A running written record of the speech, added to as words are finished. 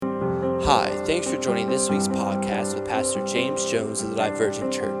Hi, thanks for joining this week's podcast with Pastor James Jones of the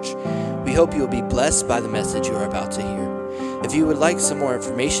Divergent Church. We hope you will be blessed by the message you are about to hear. If you would like some more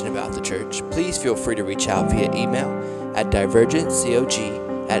information about the church, please feel free to reach out via email at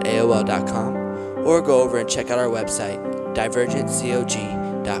divergentcog@aol.com or go over and check out our website,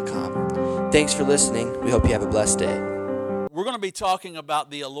 divergentcog.com. Thanks for listening. We hope you have a blessed day. We're going to be talking about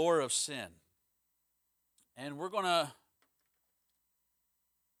the allure of sin. And we're going to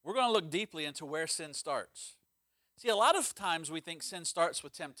look deeply into where sin starts. See, a lot of times we think sin starts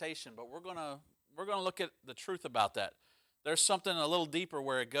with temptation, but we're going to look at the truth about that. There's something a little deeper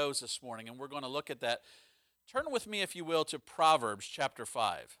where it goes this morning, and we're going to look at that. Turn with me, if you will, to Proverbs chapter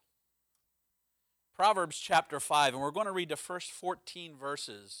 5. Proverbs chapter 5, and we're going to read the first 14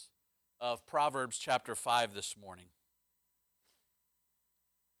 verses of Proverbs chapter 5 this morning.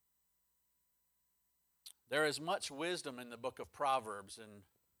 There is much wisdom in the book of Proverbs, and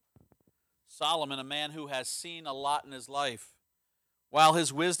Solomon, a man who has seen a lot in his life, while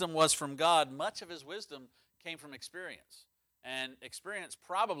his wisdom was from God, much of his wisdom came from experience. And experience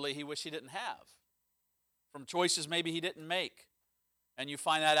probably he wished he didn't have, from choices maybe he didn't make. And you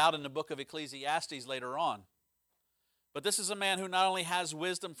find that out in the book of Ecclesiastes later on. But this is a man who not only has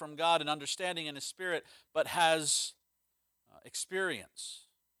wisdom from God and understanding in his spirit, but has experience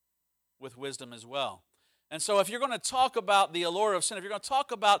with wisdom as well. And so if you're going to talk about the allure of sin, if you're going to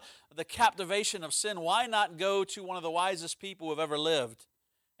talk about the captivation of sin, why not go to one of the wisest people who have ever lived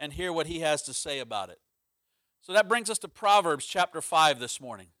and hear what he has to say about it? So that brings us to Proverbs chapter 5 this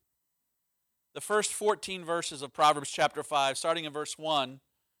morning. The first 14 verses of Proverbs chapter 5, starting in verse 1,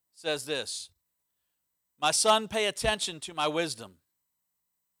 says this: "My son, pay attention to my wisdom.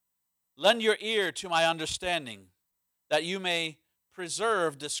 Lend your ear to my understanding, that you may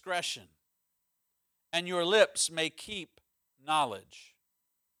preserve discretion, and your lips may keep knowledge.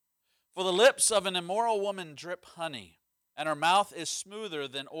 For the lips of an immoral woman drip honey, and her mouth is smoother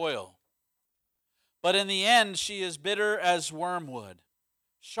than oil. But in the end she is bitter as wormwood,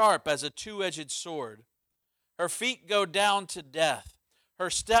 sharp as a two-edged sword. Her feet go down to death, her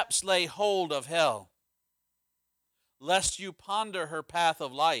steps lay hold of hell. Lest you ponder her path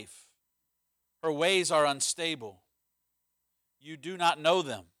of life, her ways are unstable. You do not know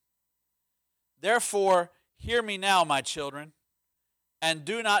them. Therefore, hear me now, my children, and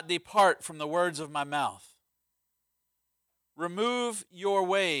do not depart from the words of my mouth. Remove your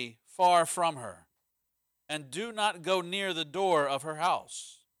way far from her, and do not go near the door of her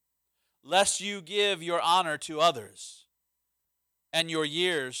house, lest you give your honor to others, and your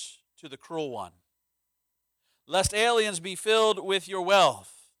years to the cruel one. Lest aliens be filled with your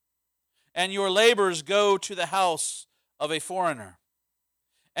wealth, and your labors go to the house of a foreigner,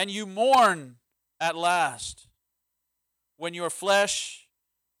 and you mourn at last, when your flesh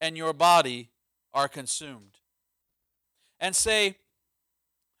and your body are consumed, and say,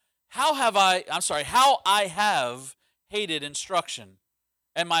 how I have hated instruction,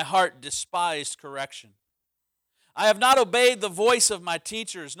 and my heart despised correction. I have not obeyed the voice of my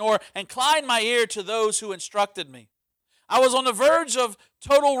teachers, nor inclined my ear to those who instructed me. I was on the verge of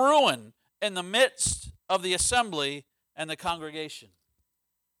total ruin in the midst of the assembly and the congregation."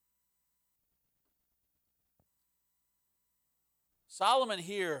 Solomon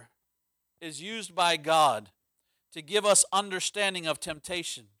here is used by God to give us understanding of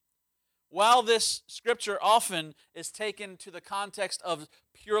temptation. While this scripture often is taken to the context of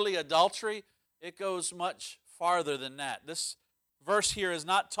purely adultery, it goes much farther than that. This verse here is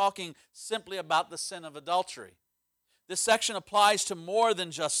not talking simply about the sin of adultery. This section applies to more than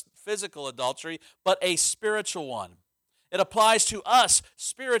just physical adultery, but a spiritual one. It applies to us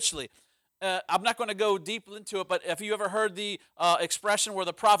spiritually. I'm not going to go deep into it, but have you ever heard the expression where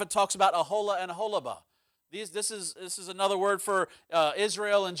the prophet talks about Aholah and Aholibah? This is another word for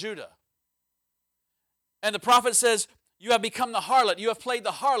Israel and Judah. And the prophet says, you have become the harlot, you have played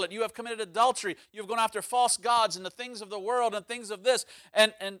the harlot, you have committed adultery, you have gone after false gods and the things of the world and things of this.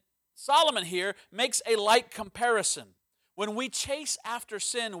 And Solomon here makes a light comparison. When we chase after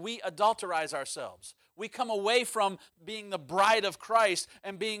sin, we adulterize ourselves. We come away from being the bride of Christ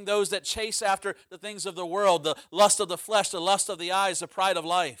and being those that chase after the things of the world, the lust of the flesh, the lust of the eyes, the pride of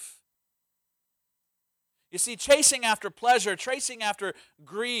life. You see, chasing after pleasure, chasing after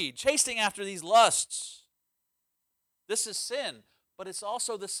greed, chasing after these lusts, this is sin, but it's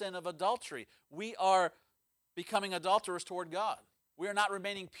also the sin of adultery. We are becoming adulterers toward God. We are not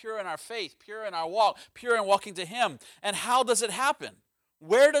remaining pure in our faith, pure in our walk, pure in walking to Him. And how does it happen?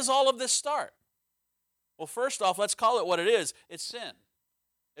 Where does all of this start? Well, first off, let's call it what it is. It's sin.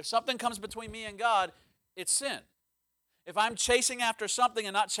 If something comes between me and God, it's sin. If I'm chasing after something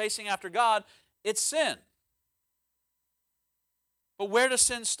and not chasing after God, it's sin. But where does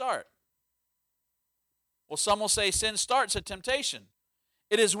sin start? Well, some will say sin starts at temptation.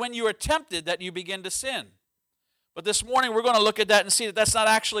 It is when you are tempted that you begin to sin. But this morning we're going to look at that and see that that's not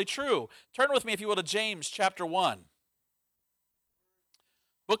actually true. Turn with me, if you will, to James chapter 1.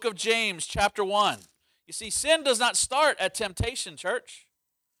 Book of James chapter 1. You see, sin does not start at temptation, church.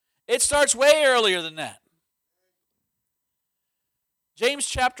 It starts way earlier than that. James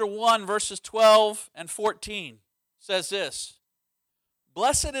chapter 1, verses 12 and 14 says this: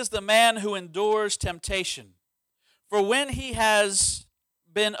 Blessed is the man who endures temptation, for when he has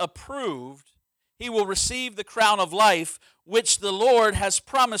been approved, he will receive the crown of life which the Lord has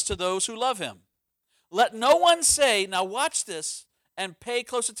promised to those who love him. Let no one say, now watch this and pay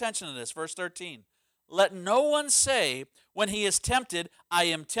close attention to this, verse 13. Let no one say when he is tempted, I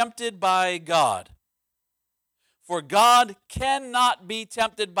am tempted by God. For God cannot be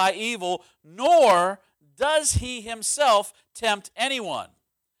tempted by evil, nor does he himself tempt anyone.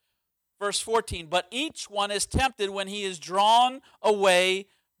 Verse 14, but each one is tempted when he is drawn away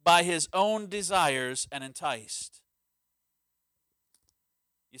by his own desires and enticed.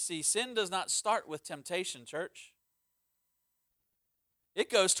 You see, sin does not start with temptation, church. It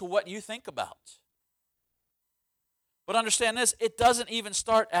goes to what you think about. But understand this, it doesn't even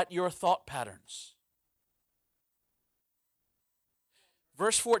start at your thought patterns.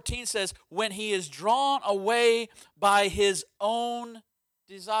 Verse 14 says, when he is drawn away by his own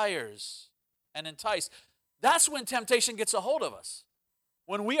desires and enticed. That's when temptation gets a hold of us.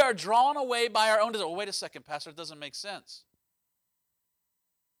 When we are drawn away by our own desires. Oh, wait a second, Pastor, it doesn't make sense.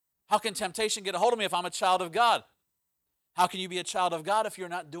 How can temptation get a hold of me if I'm a child of God? How can you be a child of God if you're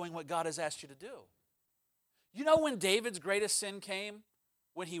not doing what God has asked you to do? You know when David's greatest sin came?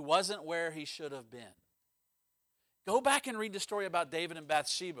 When he wasn't where he should have been. Go back and read the story about David and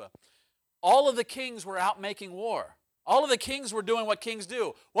Bathsheba. All of the kings were out making war. All of the kings were doing what kings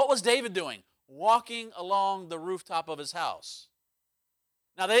do. What was David doing? Walking along the rooftop of his house.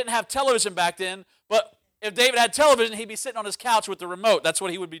 Now, they didn't have television back then, but if David had television, he'd be sitting on his couch with the remote. That's what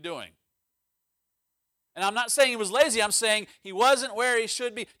he would be doing. And I'm not saying he was lazy. I'm saying he wasn't where he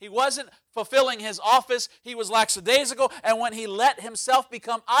should be. He wasn't fulfilling his office. He was lackadaisical. And when he let himself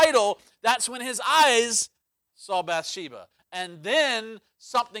become idle, that's when his eyes saw Bathsheba. And then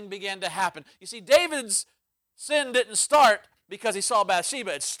something began to happen. You see, David's sin didn't start because he saw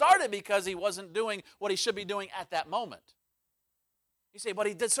Bathsheba. It started because he wasn't doing what he should be doing at that moment. You say, but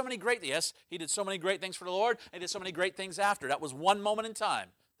he did so many great things. Yes, he did so many great things for the Lord, and he did so many great things after. That was one moment in time.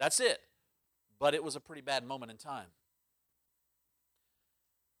 That's it. But it was a pretty bad moment in time.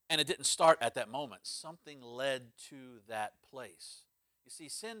 And it didn't start at that moment. Something led to that place. You see,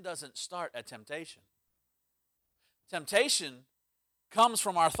 sin doesn't start at temptation. Temptation comes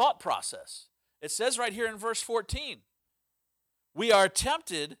from our thought process. It says right here in verse 14, we are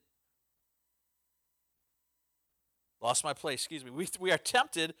tempted, lost my place, excuse me. We are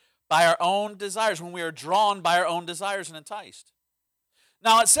tempted by our own desires, when we are drawn by our own desires and enticed.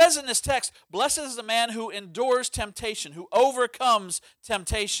 Now it says in this text, blessed is the man who endures temptation, who overcomes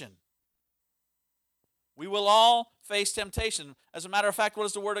temptation. We will all face temptation. As a matter of fact, what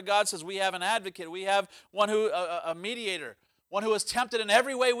does the Word of God says? We have an advocate. We have one who, a mediator, one who is tempted in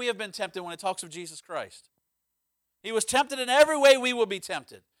every way we have been tempted when it talks of Jesus Christ. He was tempted in every way we will be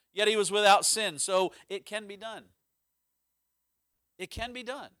tempted, yet he was without sin. So it can be done. It can be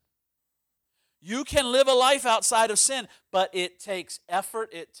done. You can live a life outside of sin, but it takes effort,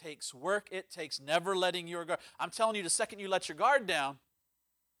 it takes work, it takes never letting your guard. I'm telling you, the second you let your guard down,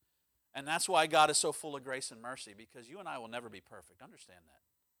 and that's why God is so full of grace and mercy, because you and I will never be perfect. Understand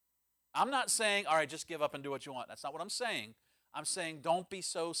that. I'm not saying, all right, just give up and do what you want. That's not what I'm saying. I'm saying don't be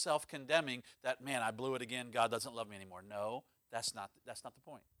so self-condemning that, man, I blew it again, God doesn't love me anymore. No, that's not the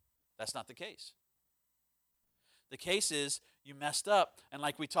point. That's not the case. The case is you messed up, and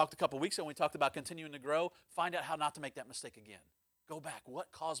like we talked a couple weeks ago when we talked about continuing to grow, find out how not to make that mistake again. Go back.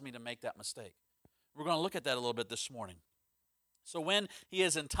 What caused me to make that mistake? We're going to look at that a little bit this morning. So when he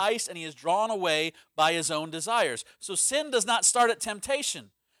is enticed and he is drawn away by his own desires. So sin does not start at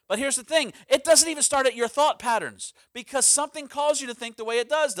temptation. But here's the thing. It doesn't even start at your thought patterns, because something caused you to think the way it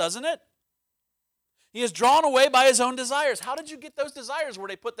does, doesn't it? He is drawn away by his own desires. How did you get those desires? Were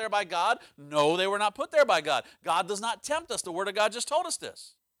they put there by God? No, they were not put there by God. God does not tempt us. The Word of God just told us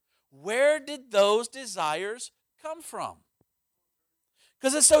this. Where did those desires come from?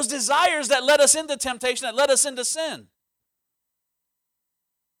 Because it's those desires that led us into temptation, that led us into sin.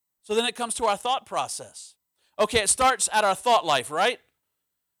 So then it comes to our thought process. Okay, it starts at our thought life, right?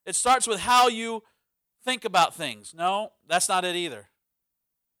 It starts with how you think about things. No, that's not it either.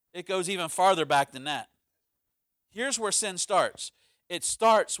 It goes even farther back than that. Here's where sin starts. It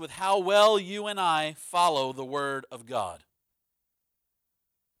starts with how well you and I follow the Word of God.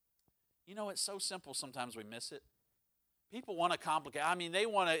 You know, it's so simple, sometimes we miss it. People want to complicate. I mean, they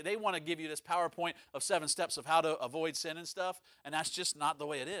want to give you this PowerPoint of 7 steps of how to avoid sin and stuff, and that's just not the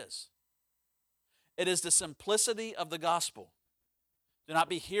way it is. It is the simplicity of the gospel. Do not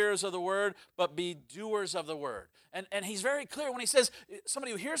be hearers of the word, but be doers of the word. And he's very clear when he says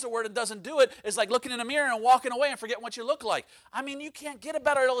somebody who hears the word and doesn't do it is like looking in a mirror and walking away and forgetting what you look like. I mean, you can't get a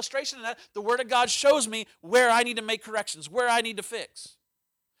better illustration than that. The word of God shows me where I need to make corrections, where I need to fix.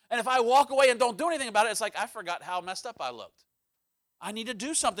 And if I walk away and don't do anything about it, it's like I forgot how messed up I looked. I need to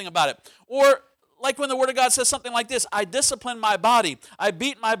do something about it. Or like when the Word of God says something like this, I discipline my body. I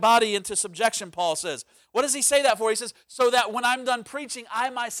beat my body into subjection, Paul says. What does he say that for? He says, so that when I'm done preaching, I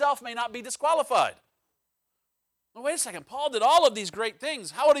myself may not be disqualified. Well, wait a second. Paul did all of these great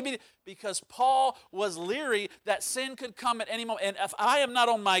things. How would he be? Because Paul was leery that sin could come at any moment. And if I am not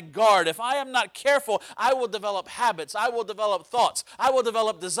on my guard, if I am not careful, I will develop habits. I will develop thoughts. I will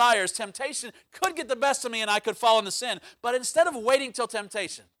develop desires. Temptation could get the best of me and I could fall into sin. But instead of waiting till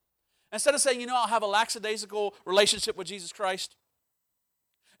temptation, instead of saying, I'll have a lackadaisical relationship with Jesus Christ,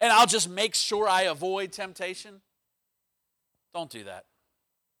 and I'll just make sure I avoid temptation, don't do that.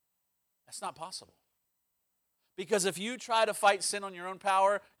 That's not possible. Because if you try to fight sin on your own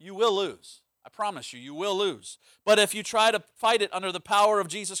power, you will lose. I promise you, you will lose. But if you try to fight it under the power of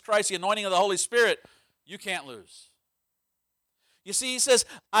Jesus Christ, the anointing of the Holy Spirit, you can't lose. You see, he says,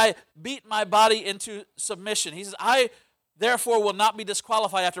 I beat my body into submission. He says, I therefore will not be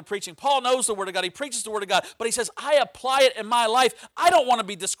disqualified after preaching. Paul knows the Word of God. He preaches the Word of God. But he says, I apply it in my life. I don't want to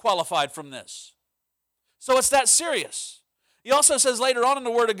be disqualified from this. So it's that serious. He also says later on in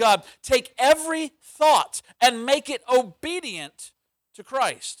the Word of God, take every thought and make it obedient to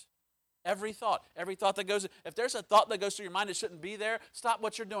Christ. Every thought that goes, if there's a thought that goes through your mind that shouldn't be there, stop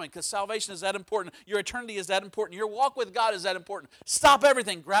what you're doing, because salvation is that important. Your eternity is that important. Your walk with God is that important. Stop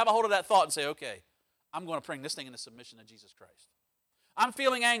everything. Grab a hold of that thought and say, okay, I'm going to bring this thing into submission to Jesus Christ. I'm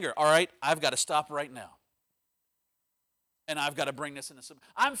feeling anger. All right, I've got to stop right now. And I've got to bring this into submission.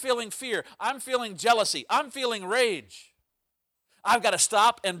 I'm feeling fear. I'm feeling jealousy. I'm feeling rage. I've got to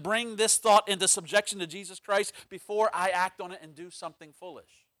stop and bring this thought into subjection to Jesus Christ before I act on it and do something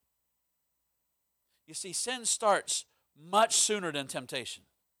foolish. You see, sin starts much sooner than temptation.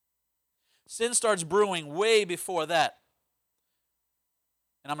 Sin starts brewing way before that.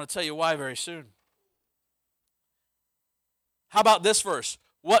 And I'm going to tell you why very soon. How about this verse?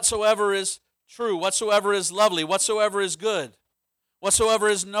 Whatsoever is true, whatsoever is lovely, whatsoever is good, whatsoever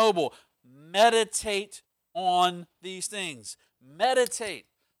is noble, meditate on these things. Meditate.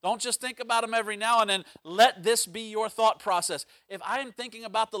 Don't just think about them every now and then. Let this be your thought process. If I'm thinking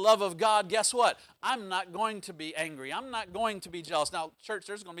about the love of God, guess what? I'm not going to be angry. I'm not going to be jealous. Now, church,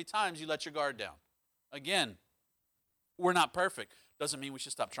 there's going to be times you let your guard down. Again, we're not perfect. Doesn't mean we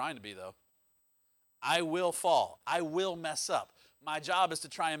should stop trying to be, though. I will fall. I will mess up. My job is to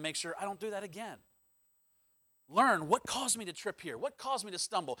try and make sure I don't do that again. Learn what caused me to trip here. What caused me to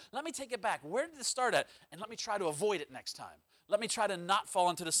stumble? Let me take it back. Where did it start at? And let me try to avoid it next time. Let me try to not fall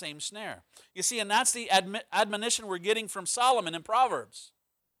into the same snare. You see, and that's the admonition we're getting from Solomon in Proverbs.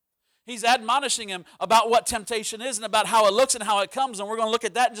 He's admonishing him about what temptation is and about how it looks and how it comes, and we're going to look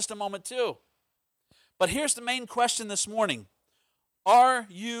at that in just a moment too. But here's the main question this morning. Are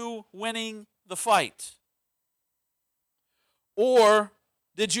you winning the fight? Or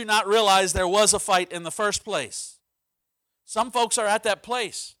did you not realize there was a fight in the first place? Some folks are at that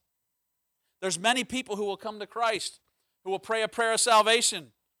place. There's many people who will come to Christ, who will pray a prayer of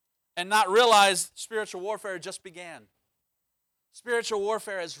salvation and not realize spiritual warfare just began. Spiritual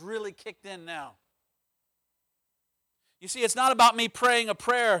warfare has really kicked in now. You see, it's not about me praying a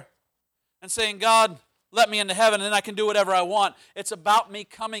prayer and saying, God, let me into heaven and then I can do whatever I want. It's about me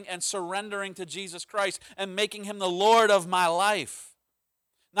coming and surrendering to Jesus Christ and making Him the Lord of my life.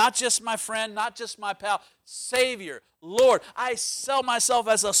 Not just my friend, not just my pal, Savior, Lord. I sell myself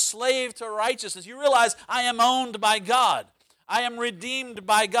as a slave to righteousness. You realize I am owned by God. I am redeemed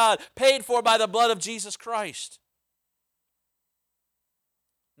by God, paid for by the blood of Jesus Christ.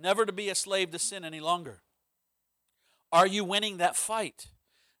 Never to be a slave to sin any longer. Are you winning that fight?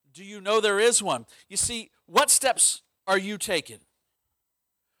 Do you know there is one? You see, what steps are you taking?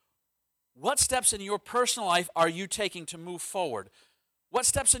 What steps in your personal life are you taking to move forward? What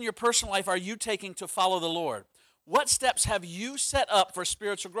steps in your personal life are you taking to follow the Lord? What steps have you set up for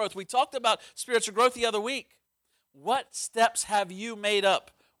spiritual growth? We talked about spiritual growth the other week. What steps have you made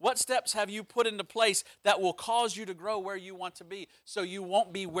up? What steps have you put into place that will cause you to grow where you want to be so you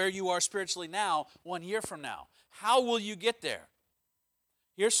won't be where you are spiritually now 1 year from now? How will you get there?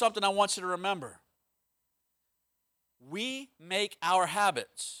 Here's something I want you to remember. We make our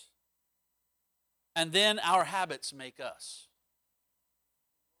habits, and then our habits make us.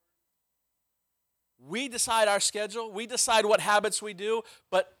 We decide our schedule, we decide what habits we do,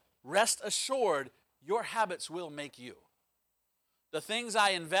 but rest assured, your habits will make you. The things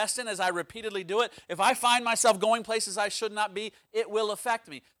I invest in as I repeatedly do it, if I find myself going places I should not be, it will affect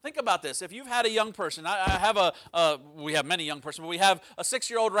me. Think about this. If you've had a young person, we have many young persons, but we have a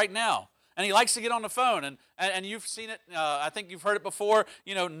 6-year-old right now, and he likes to get on the phone, and you've seen it, I think you've heard it before,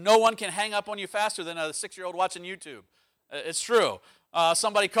 no one can hang up on you faster than a 6-year-old watching YouTube. It's true.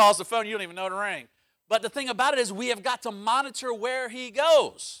 Somebody calls the phone, you don't even know to ring. But the thing about it is we have got to monitor where he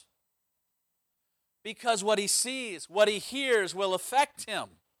goes. Because what he sees, what he hears will affect him.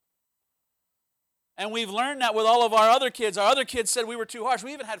 And we've learned that with all of our other kids. Our other kids said we were too harsh.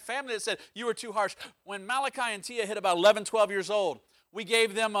 We even had family that said you were too harsh. When Malachi and Tia hit about 11, 12 years old, we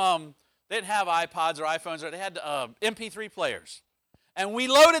gave them, they didn't have iPods or iPhones, they had MP3 players. And we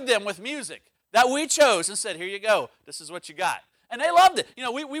loaded them with music that we chose and said, here you go, this is what you got. And they loved it.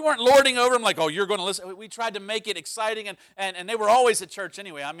 We weren't lording over them like, oh, you're going to listen. We tried to make it exciting, and they were always at church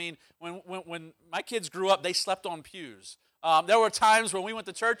anyway. I mean, when my kids grew up, they slept on pews. There were times when we went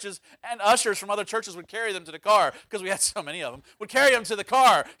to churches, and ushers from other churches would carry them to the car, because we had so many of them, would carry them to the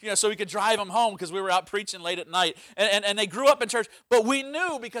car, so we could drive them home, because we were out preaching late at night. And they grew up in church. But we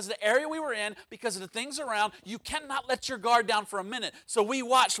knew, because of the area we were in, because of the things around, you cannot let your guard down for a minute. So we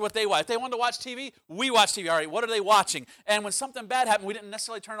watched what they watched. If they wanted to watch TV, we watched TV. All right, what are they watching? And when something bad happened, we didn't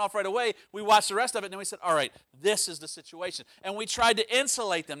necessarily turn it off right away. We watched the rest of it, and then we said, all right, this is the situation. And we tried to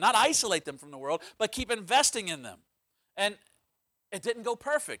insulate them, not isolate them from the world, but keep investing in them. And it didn't go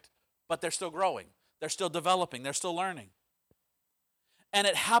perfect, but they're still growing. They're still developing. They're still learning. And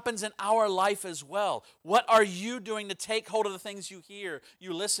it happens in our life as well. What are you doing to take hold of the things you hear,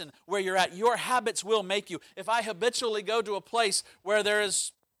 you listen, where you're at? Your habits will make you. If I habitually go to a place where there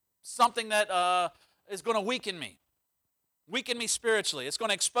is something that is going to weaken me spiritually, it's going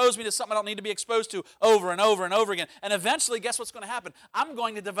to expose me to something I don't need to be exposed to over and over and over again. And eventually, guess what's going to happen? I'm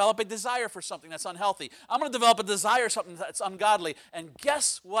going to develop a desire for something that's unhealthy. I'm going to develop a desire for something that's ungodly. And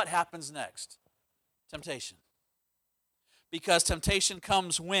guess what happens next? Temptation. Because temptation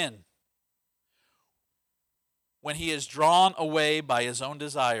comes when? When he is drawn away by his own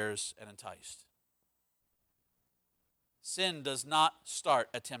desires and enticed. Sin does not start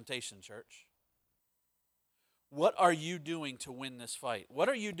at temptation, church. What are you doing to win this fight? What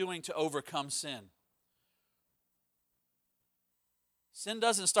are you doing to overcome sin? Sin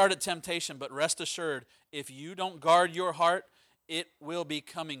doesn't start at temptation, but rest assured, if you don't guard your heart, it will be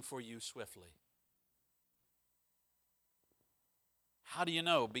coming for you swiftly. How do you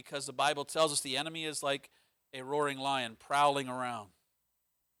know? Because the Bible tells us the enemy is like a roaring lion prowling around.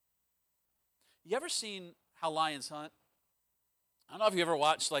 You ever seen how lions hunt? I don't know if you ever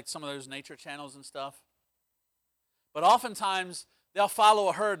watched like some of those nature channels and stuff. But oftentimes, they'll follow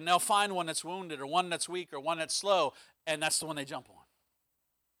a herd and they'll find one that's wounded or one that's weak or one that's slow, and that's the one they jump on.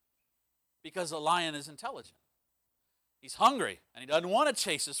 Because a lion is intelligent. He's hungry, and he doesn't want to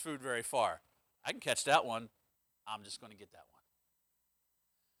chase his food very far. I can catch that one. I'm just going to get that one.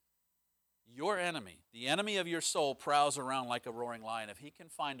 Your enemy, the enemy of your soul, prowls around like a roaring lion. If he can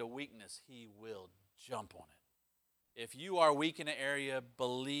find a weakness, he will jump on it. If you are weak in an area,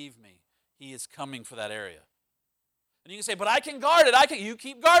 believe me, he is coming for that area. And you can say, but I can guard it. You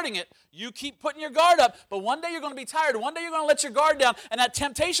keep guarding it. You keep putting your guard up. But one day you're going to be tired. One day you're going to let your guard down. And that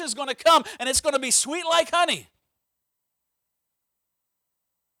temptation is going to come. And it's going to be sweet like honey.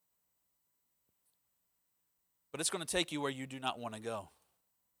 But it's going to take you where you do not want to go.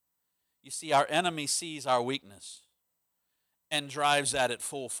 You see, our enemy sees our weakness and drives at it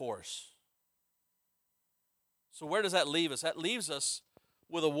full force. So where does that leave us? That leaves us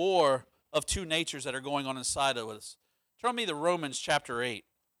with a war of two natures that are going on inside of us. Turn me to Romans chapter 8.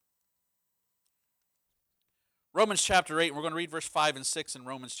 Romans chapter 8, we're going to read verse 5 and 6 in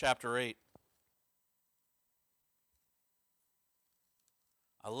Romans chapter 8.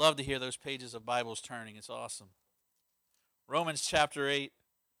 I love to hear those pages of Bibles turning. It's awesome. Romans chapter 8,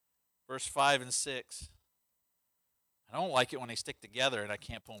 verse 5 and 6. I don't like it when they stick together and I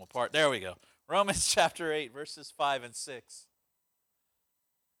can't pull them apart. There we go. Romans chapter 8, verses 5 and 6.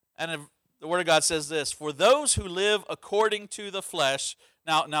 And the Word of God says this, for those who live according to the flesh,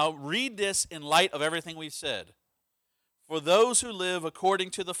 now read this in light of everything we've said. For those who live according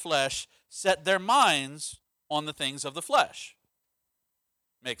to the flesh set their minds on the things of the flesh.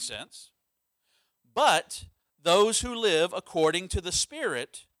 Makes sense. But those who live according to the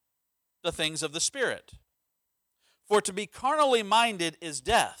Spirit, the things of the Spirit. For to be carnally minded is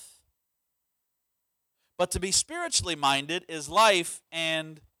death, but to be spiritually minded is life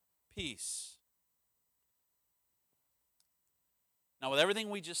and peace. Now, with everything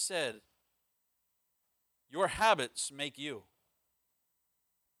we just said, your habits make you.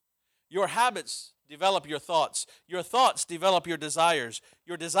 Your habits develop your thoughts. Your thoughts develop your desires.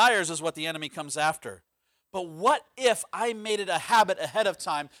 Your desires is what the enemy comes after. But what if I made it a habit ahead of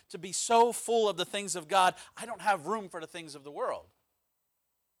time to be so full of the things of God, I don't have room for the things of the world?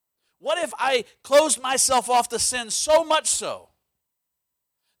 What if I closed myself off to sin so much so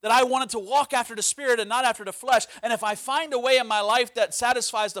that I wanted to walk after the Spirit and not after the flesh? And if I find a way in my life that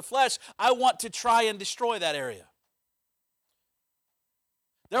satisfies the flesh, I want to try and destroy that area.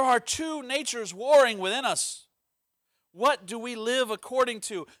 There are two natures warring within us. What do we live according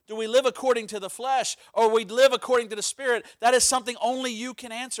to? Do we live according to the flesh, or we live according to the Spirit? That is something only you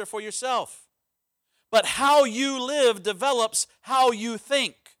can answer for yourself. But how you live develops how you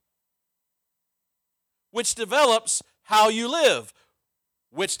think, which develops how you live,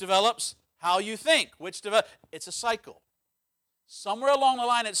 which develops how you think, it's a cycle. Somewhere along the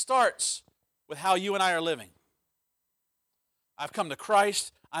line it starts with how you and I are living. I've come to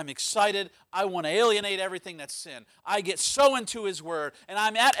Christ. I'm excited. I want to alienate everything that's sin. I get so into His Word, and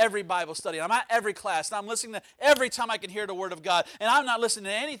I'm at every Bible study. I'm at every class, and I'm listening to every time I can hear the Word of God, and I'm not listening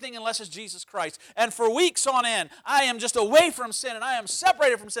to anything unless it's Jesus Christ. And for weeks on end, I am just away from sin, and I am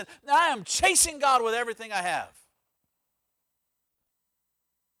separated from sin, and I am chasing God with everything I have.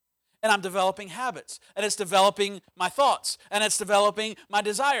 And I'm developing habits, and it's developing my thoughts, and it's developing my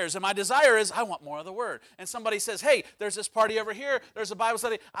desires. And my desire is, I want more of the Word. And somebody says, hey, there's this party over here, there's a Bible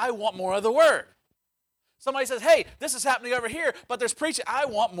study, I want more of the Word. Somebody says, hey, this is happening over here, but there's preaching, I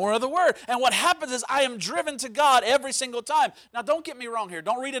want more of the Word. And what happens is I am driven to God every single time. Now, don't get me wrong here.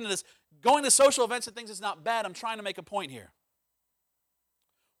 Don't read into this. Going to social events and things is not bad. I'm trying to make a point here.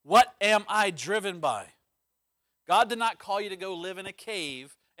 What am I driven by? God did not call you to go live in a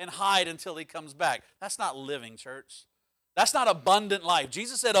cave and hide until He comes back. That's not living, church. That's not abundant life.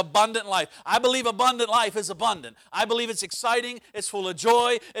 Jesus said abundant life. I believe abundant life is abundant. I believe it's exciting, it's full of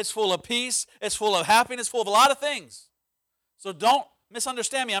joy, it's full of peace, it's full of happiness, full of a lot of things. So don't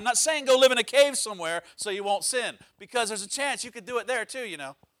misunderstand me. I'm not saying go live in a cave somewhere so you won't sin, because there's a chance you could do it there too, you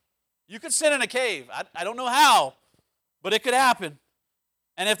know. You could sin in a cave. I don't know how, but it could happen.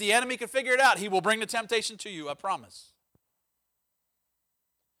 And if the enemy can figure it out, he will bring the temptation to you, I promise.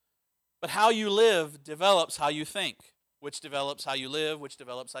 But how you live develops how you think, which develops how you live, which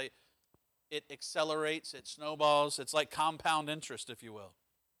develops how you... It accelerates, it snowballs. It's like compound interest, if you will.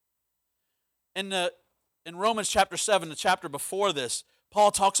 In Romans chapter 7, the chapter before this, Paul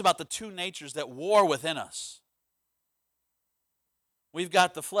talks about the two natures that war within us. We've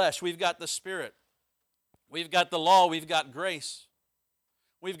got the flesh, we've got the Spirit. We've got the law, we've got grace.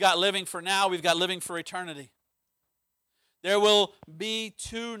 We've got living for now, we've got living for eternity. There will be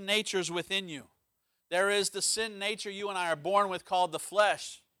two natures within you. There is the sin nature you and I are born with called the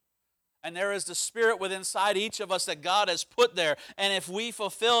flesh. And there is the Spirit within inside each of us that God has put there. And if we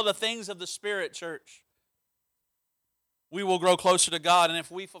fulfill the things of the Spirit, church, we will grow closer to God. And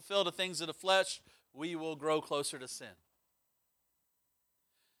if we fulfill the things of the flesh, we will grow closer to sin.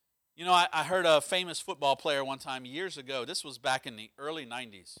 You know, I heard a famous football player one time years ago. This was back in the early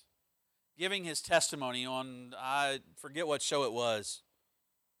 90s. Giving his testimony on, I forget what show it was.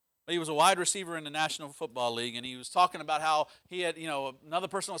 But he was a wide receiver in the National Football League, and he was talking about how he had, another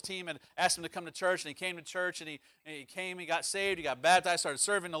person on his team had asked him to come to church, and he came to church, and he came, he got saved, he got baptized, started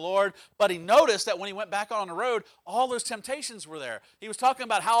serving the Lord. But he noticed that when he went back on the road, all those temptations were there. He was talking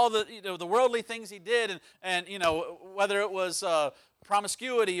about how the worldly things he did, and whether it was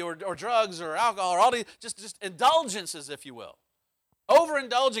promiscuity or drugs or alcohol or all these just indulgences, if you will.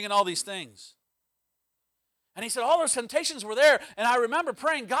 Overindulging in all these things. And he said, all those temptations were there, and I remember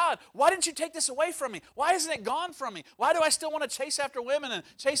praying, God, why didn't you take this away from me? Why isn't it gone from me? Why do I still want to chase after women and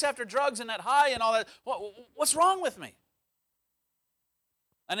chase after drugs and that high and all that? What's wrong with me?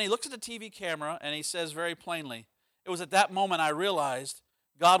 And he looked at the TV camera, and he says very plainly, it was at that moment I realized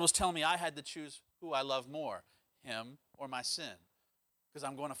God was telling me I had to choose who I love more, him or my sin, because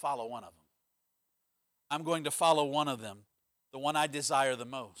I'm going to follow one of them. I'm going to follow one of them, the one I desire the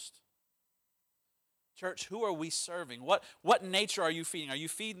most. Church, who are we serving? What nature are you feeding? Are you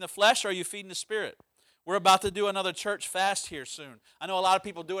feeding the flesh or are you feeding the Spirit? We're about to do another church fast here soon. I know a lot of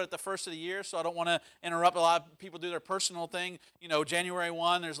people do it at the first of the year, so I don't want to interrupt. A lot of people do their personal thing. January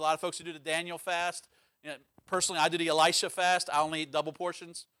 1, there's a lot of folks who do the Daniel fast. Personally, I do the Elisha fast. I only eat double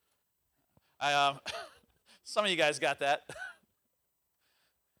portions. Some of you guys got that.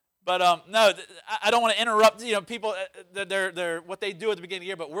 But no, I don't want to interrupt. People, they're what they do at the beginning of the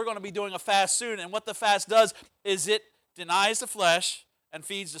year. But we're going to be doing a fast soon, and what the fast does is it denies the flesh and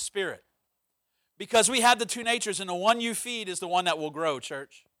feeds the spirit. Because we have the two natures, and the one you feed is the one that will grow,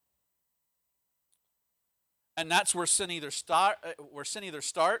 church. And that's where sin either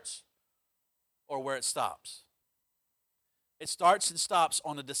starts or where it stops. It starts and stops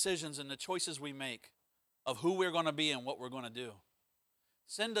on the decisions and the choices we make of who we're going to be and what we're going to do.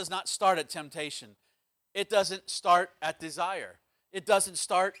 Sin does not start at temptation. It doesn't start at desire. It doesn't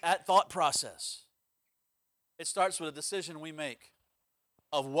start at thought process. It starts with a decision we make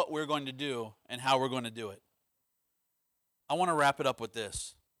of what we're going to do and how we're going to do it. I want to wrap it up with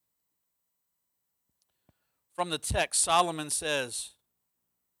this. From the text, Solomon says,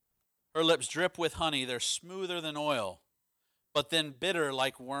 her lips drip with honey, they're smoother than oil, but then bitter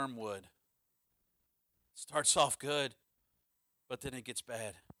like wormwood. Starts off good, but then it gets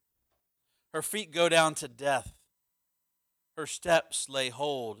bad. Her feet go down to death. Her steps lay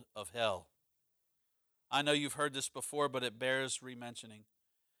hold of hell. I know you've heard this before, but it bears re-mentioning.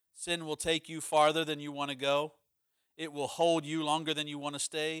 Sin will take you farther than you want to go. It will hold you longer than you want to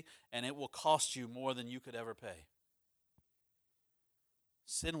stay, and it will cost you more than you could ever pay.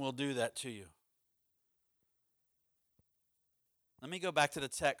 Sin will do that to you. Let me go back to the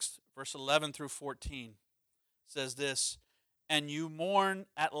text. Verse 11 through 14 says this, and you mourn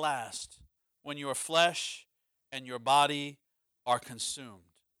at last when your flesh and your body are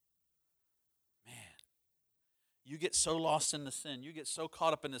consumed. Man, you get so lost in the sin. You get so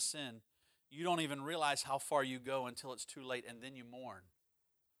caught up in the sin, you don't even realize how far you go until it's too late, and then you mourn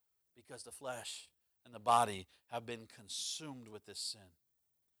because the flesh and the body have been consumed with this sin.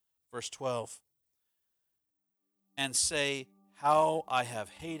 Verse 12, and say, how I have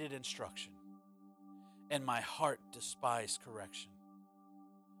hated instruction, and my heart despised correction.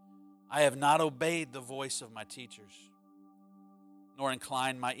 I have not obeyed the voice of my teachers, nor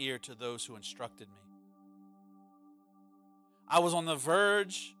inclined my ear to those who instructed me. I was on the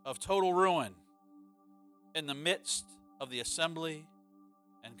verge of total ruin in the midst of the assembly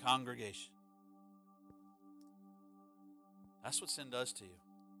and congregation. That's what sin does to you.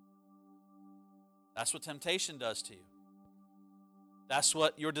 That's what temptation does to you. That's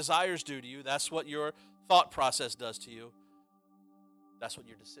what your desires do to you. That's what your thought process does to you. That's what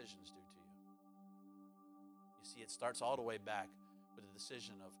your decisions do to you. You see, it starts all the way back with the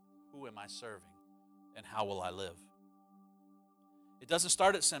decision of who am I serving and how will I live. It doesn't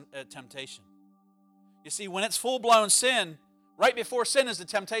start at temptation. You see, when it's full-blown sin, right before sin is the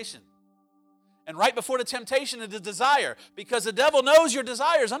temptation. And right before the temptation is the desire, because the devil knows your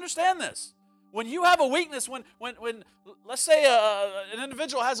desires. Understand this. When you have a weakness, when let's say an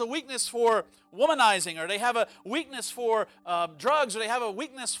individual has a weakness for womanizing, or they have a weakness for drugs, or they have a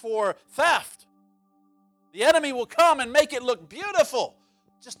weakness for theft, the enemy will come and make it look beautiful.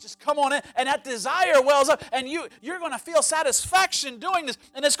 Just come on in, and that desire wells up, and you're going to feel satisfaction doing this,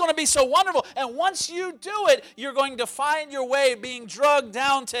 and it's going to be so wonderful. And once you do it, you're going to find your way being drugged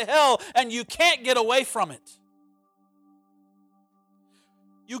down to hell, and you can't get away from it.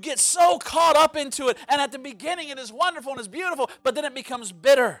 You get so caught up into it, and at the beginning it is wonderful and it's beautiful, but then it becomes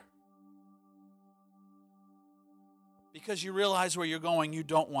bitter. Because you realize where you're going, you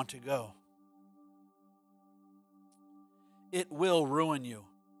don't want to go. It will ruin you.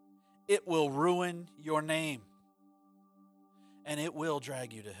 It will ruin your name. And it will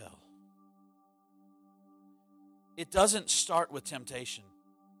drag you to hell. It doesn't start with temptation.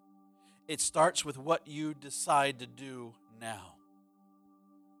 It starts with what you decide to do now.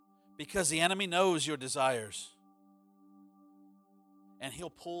 Because the enemy knows your desires. And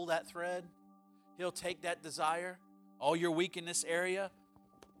he'll pull that thread. He'll take that desire. Oh, you're weak in this area.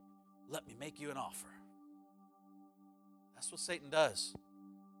 Let me make you an offer. That's what Satan does.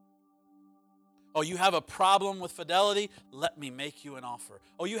 Oh, you have a problem with fidelity? Let me make you an offer.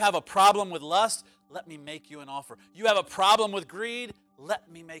 Oh, you have a problem with lust? Let me make you an offer. You have a problem with greed?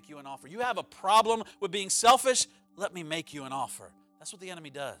 Let me make you an offer. You have a problem with being selfish? Let me make you an offer. That's what the enemy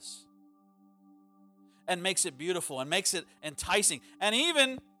does. And makes it beautiful and makes it enticing. And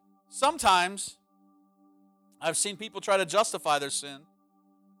even sometimes, I've seen people try to justify their sin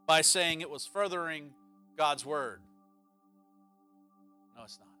by saying it was furthering God's word. No,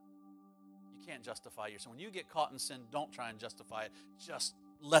 it's not. You can't justify your sin. When you get caught in sin, don't try and justify it. Just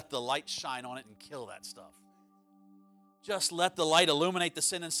let the light shine on it and kill that stuff. Just let the light illuminate the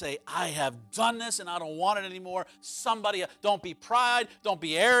sin and say, I have done this and I don't want it anymore. Somebody, don't be pride, don't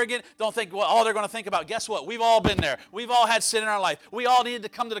be arrogant, don't think what all they're going to think about. Guess what? We've all been there. We've all had sin in our life. We all needed to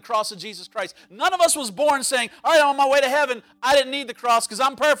come to the cross of Jesus Christ. None of us was born saying, all right, I'm on my way to heaven. I didn't need the cross because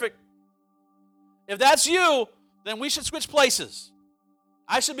I'm perfect. If that's you, then we should switch places.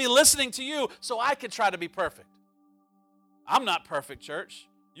 I should be listening to you so I could try to be perfect. I'm not perfect, church.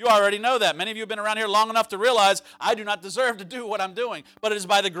 You already know that. Many of you have been around here long enough to realize I do not deserve to do what I'm doing. But it is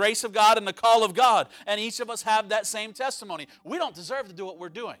by the grace of God and the call of God. And each of us have that same testimony. We don't deserve to do what we're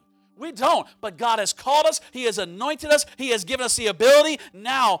doing. We don't. But God has called us. He has anointed us. He has given us the ability.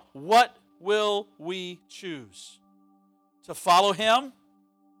 Now, what will we choose? To follow Him?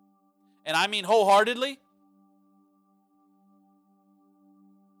 And I mean wholeheartedly?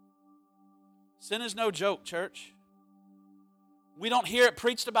 Sin is no joke, church. We don't hear it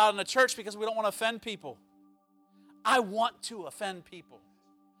preached about in the church because we don't want to offend people. I want to offend people.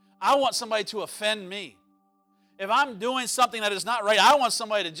 I want somebody to offend me. If I'm doing something that is not right, I want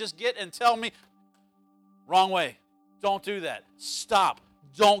somebody to just get and tell me, wrong way. Don't do that. Stop.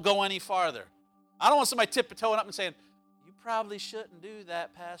 Don't go any farther. I don't want somebody tiptoeing up and saying, you probably shouldn't do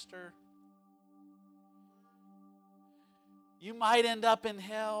that, Pastor. You might end up in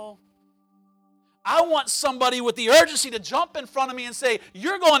hell. I want somebody with the urgency to jump in front of me and say,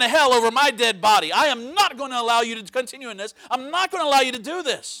 you're going to hell over my dead body. I am not going to allow you to continue in this. I'm not going to allow you to do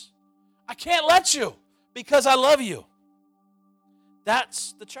this. I can't let you because I love you.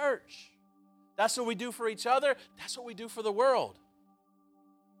 That's the church. That's what we do for each other. That's what we do for the world.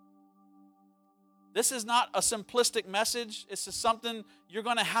 This is not a simplistic message. It's just something you're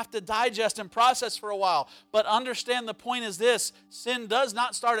going to have to digest and process for a while. But understand the point is this. Sin does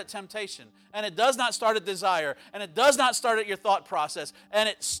not start at temptation. And it does not start at desire. And it does not start at your thought process. And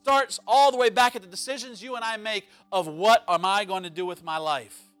it starts all the way back at the decisions you and I make of what am I going to do with my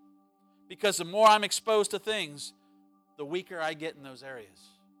life. Because the more I'm exposed to things, the weaker I get in those areas.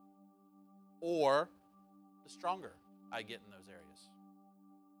 Or the stronger I get in those areas.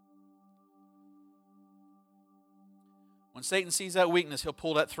 When Satan sees that weakness, he'll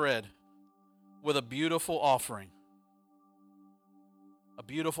pull that thread with a beautiful offering. A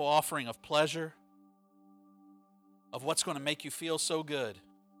beautiful offering of pleasure, of what's going to make you feel so good.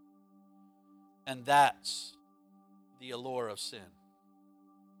 And that's the allure of sin.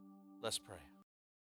 Let's pray.